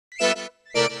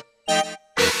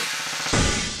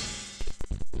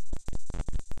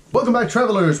Welcome back,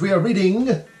 travelers. We are reading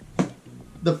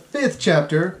the 5th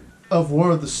chapter of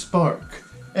War of the Spark.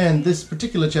 And this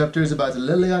particular chapter is about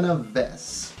Liliana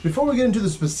Vess. Before we get into the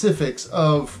specifics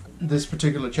of this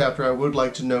particular chapter, I would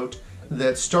like to note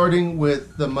that starting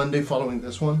with the Monday following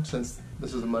this one, since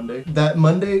this is a Monday, that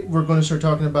Monday we're going to start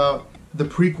talking about the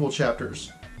prequel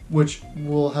chapters, which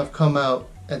will have come out,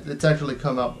 it's actually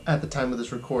come out at the time of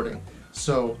this recording.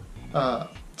 So,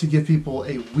 to give people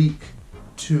a week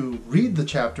to read the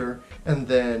chapter and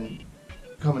then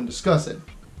come and discuss it.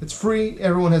 It's free,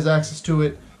 everyone has access to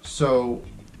it, so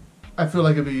I feel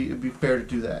like it'd be fair to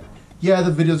do that. Yeah,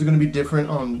 the videos are going to be different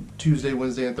on Tuesday,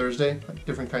 Wednesday, and Thursday, like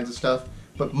different kinds of stuff,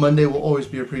 but Monday will always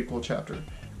be a prequel chapter.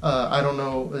 I don't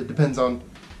know, it depends on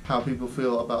how people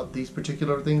feel about these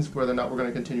particular things, whether or not we're going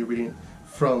to continue reading it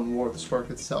from War of the Spark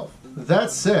itself.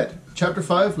 That said, Chapter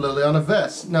 5, Liliana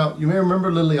Vess. Now, you may remember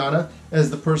Liliana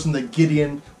as the person that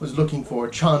Gideon was looking for,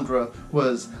 Chandra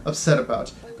was upset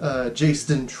about, Jace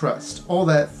didn't trust, all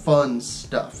that fun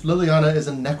stuff. Liliana is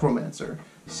a necromancer,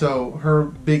 so her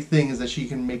big thing is that she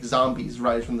can make zombies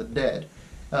rise from the dead.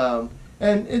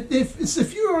 And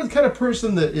if you're the kind of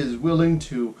person that is willing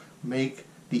to make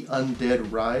the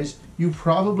undead rise, you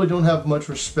probably don't have much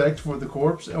respect for the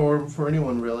corpse or for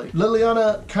anyone really.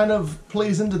 Liliana kind of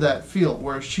plays into that field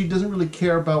where she doesn't really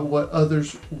care about what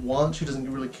others want. She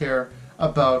doesn't really care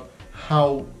about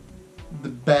how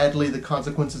badly the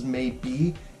consequences may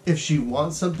be. If she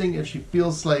wants something, if she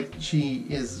feels like she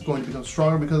is going to become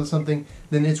stronger because of something,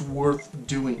 then it's worth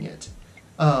doing it.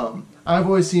 I've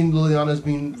always seen Liliana as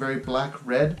being very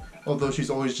black-red, although she's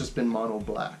always just been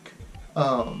mono-black.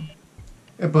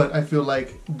 But I feel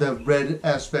like the red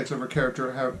aspects of her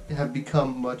character have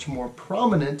become much more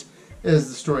prominent as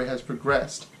the story has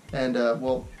progressed. And,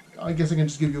 well, I guess I can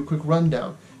just give you a quick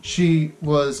rundown. She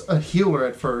was a healer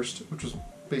at first, which was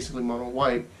basically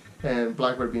mono-white, and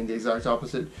black-red being the exact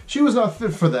opposite. She was not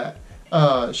fit for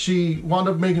that. She wound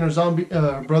up making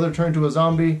her brother turn to a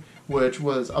zombie, which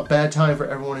was a bad time for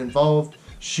everyone involved.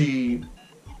 She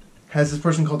has this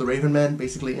person called the Raven Man,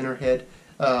 basically in her head.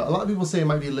 A lot of people say it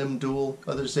might be Limdul,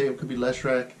 others say it could be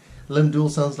Leshrac. Limdul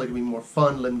sounds like it'd be more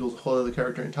fun. Limdul's a whole other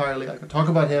character entirely. I could talk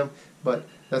about him, but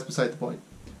that's beside the point.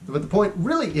 But the point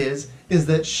really is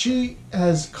that she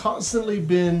has constantly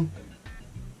been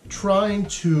trying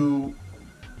to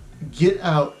get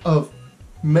out of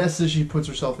messes she puts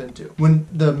herself into. When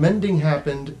the mending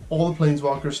happened, all the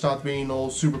planeswalkers stopped being all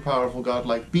super powerful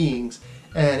godlike beings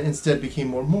and instead became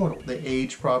more mortal. They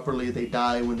age properly, they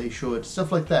die when they should,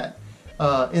 stuff like that.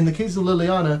 In the case of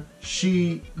Liliana,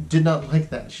 she did not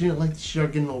like that. She didn't like she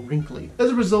started getting all wrinkly.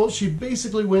 As a result, she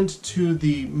basically went to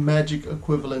the magic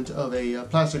equivalent of a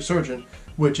plastic surgeon,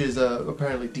 which is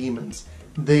apparently demons.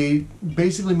 They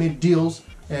basically made deals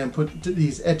and put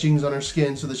these etchings on her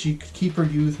skin so that she could keep her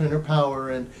youth and her power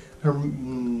and her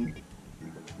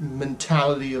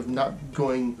mentality of not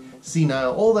going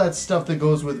senile. All that stuff that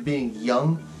goes with being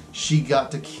young, she got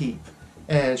to keep.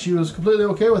 And she was completely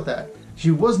okay with that. She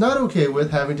was not okay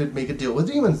with having to make a deal with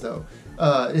demons, though,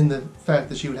 in the fact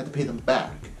that she would have to pay them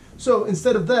back. So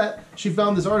instead of that, she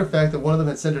found this artifact that one of them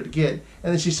had sent her to get,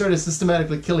 and then she started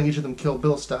systematically killing each of them Kill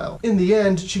Bill style. In the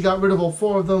end, she got rid of all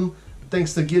 4 of them,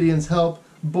 thanks to Gideon's help.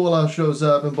 Bolas shows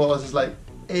up, and Bolas is like,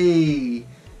 hey,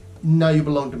 now you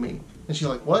belong to me. And she's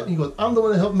like, what? And he goes, I'm the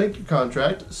one that helped make your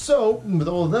contract, so, with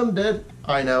all of them dead,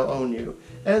 I now own you.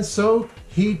 And so,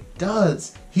 he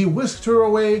does. He whisked her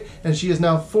away, and she is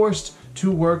now forced to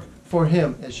work for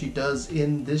him, as she does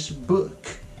in this book.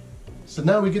 So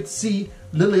now we get to see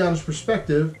Liliana's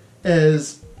perspective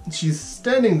as she's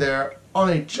standing there on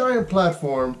a giant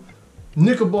platform.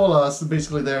 Bolas is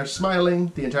basically there,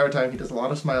 smiling the entire time. He does a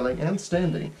lot of smiling and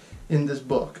standing in this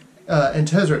book. And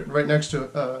Tezzeret right next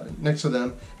to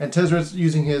them, and Tezzeret's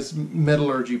using his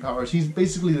metallurgy powers. He's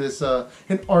basically this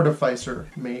an artificer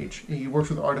mage. He works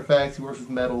with artifacts, he works with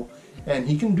metal, and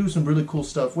he can do some really cool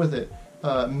stuff with it.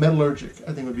 Metallurgic,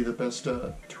 I think would be the best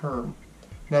term.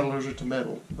 Not allergic to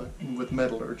metal, but with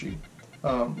metallurgy.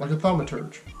 Like a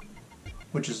thaumaturge,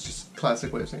 which is just a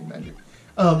classic way of saying magic.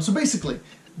 So basically,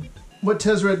 what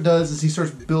Tezzeret does is he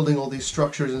starts building all these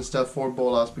structures and stuff for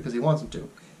Bolas because he wants him to.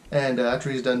 And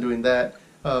after he's done doing that,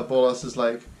 Bolas is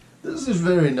like, this is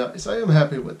very nice, I am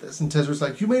happy with this. And Tezzeret's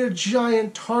like, you made a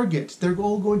giant target. They're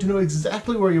all going to know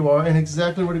exactly where you are and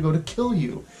exactly where to go to kill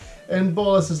you. And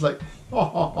Bolas is like, ha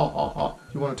ha ha ha ha,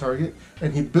 you want a target?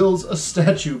 And he builds a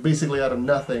statue basically out of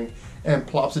nothing and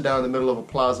plops it down in the middle of a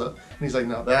plaza. And he's like,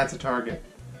 now that's a target.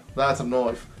 That's a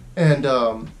knife. And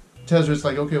Tezzeret's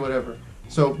like, okay, whatever.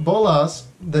 So Bolas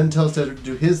then tells Tezzeret to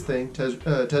do his thing.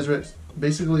 Tezzeret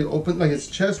basically his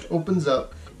chest opens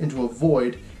up into a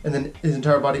void, and then his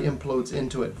entire body implodes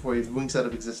into it before he winks out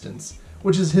of existence,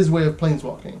 which is his way of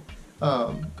planeswalking.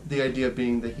 The idea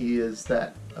being that he is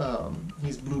that,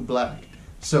 he's blue-black.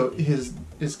 So his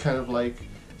is kind of like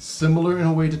similar in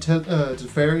a way to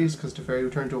Teferi's, because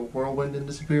Teferi turned to a whirlwind and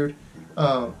disappeared.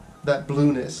 That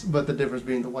blueness, but the difference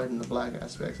being the white and the black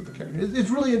aspects of the character.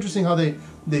 It's really interesting how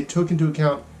they took into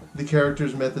account the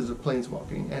character's methods of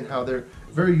planeswalking and how they're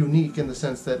very unique in the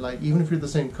sense that, like, even if you're the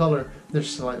same color, they're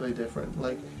slightly different.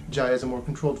 Like, Jaya's a more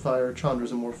controlled fire,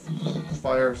 Chandra's a more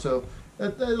fire, so I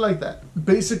like that.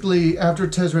 Basically, after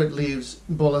Tezzeret leaves,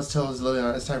 Bolas tells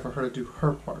Liliana it's time for her to do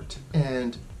her part,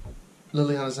 and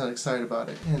Liliana's not excited about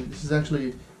it. And this is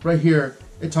actually, right here,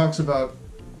 it talks about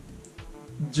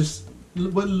just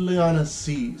what Liliana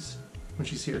sees when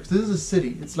she's here. 'Cause this is a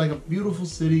city. It's like a beautiful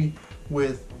city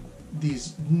with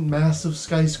these massive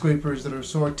skyscrapers that are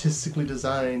so artistically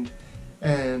designed,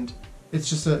 and it's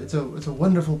just it's a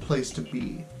wonderful place to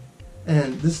be.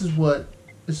 And this is what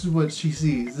she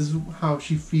sees. This is how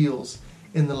she feels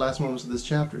in the last moments of this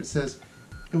chapter. It says,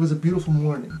 "It was a beautiful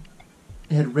morning.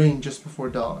 It had rained just before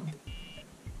dawn,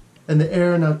 and the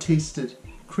air now tasted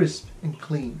crisp and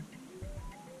clean.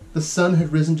 The sun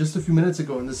had risen just a few minutes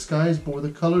ago, and the skies bore the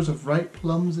colors of ripe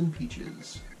plums and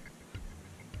peaches."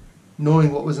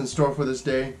 Knowing what was in store for this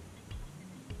day,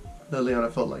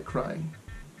 Liliana felt like crying.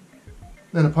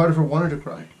 And a part of her wanted to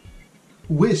cry,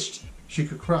 wished she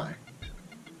could cry,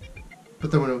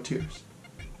 but there were no tears.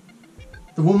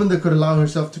 The woman that could allow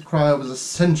herself to cry was a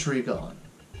century gone,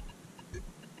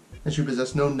 and she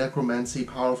possessed no necromancy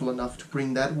powerful enough to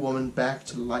bring that woman back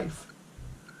to life,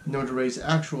 nor to raise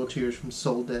actual tears from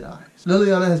soul-dead eyes.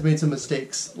 Liliana has made some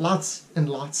mistakes, lots and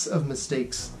lots of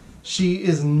mistakes. She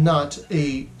is not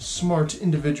a smart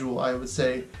individual, I would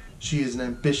say. She is an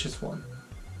ambitious one.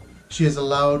 She has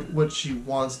allowed what she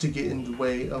wants to get in the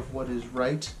way of what is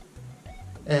right,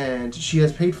 and she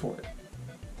has paid for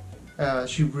it.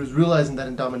 She was realizing that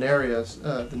in the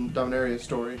Dominaria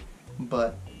story,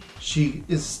 but she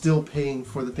is still paying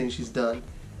for the things she's done.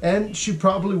 And she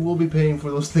probably will be paying for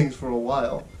those things for a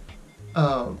while.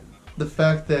 The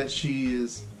fact that she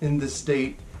is in this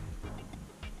state,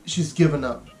 she's given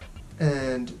up,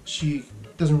 and she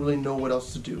doesn't really know what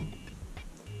else to do.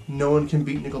 No one can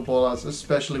beat Nicol Bolas,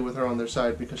 especially with her on their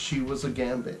side, because she was a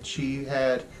gambit. She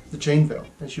had the chain veil,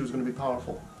 and she was going to be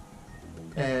powerful.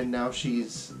 And now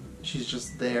she's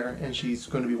just there, and she's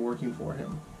going to be working for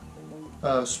him.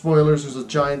 Spoilers, there's a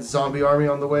giant zombie army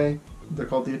on the way. They're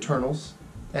called the Eternals.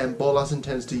 And Bolas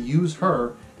intends to use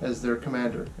her as their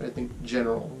commander. I think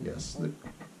general, yes.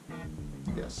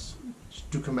 Yes.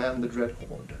 To command the Dread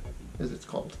Horde, as it's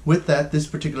called. With that, this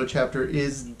particular chapter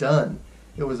is done.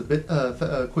 It was a bit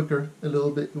quicker, a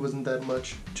little bit. It wasn't that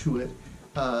much to it.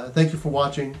 Thank you for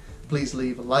watching. Please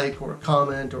leave a like or a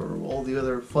comment or all the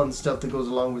other fun stuff that goes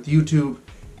along with YouTube.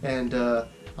 And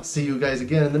I'll see you guys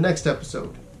again in the next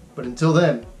episode. But until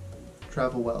then,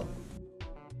 travel well.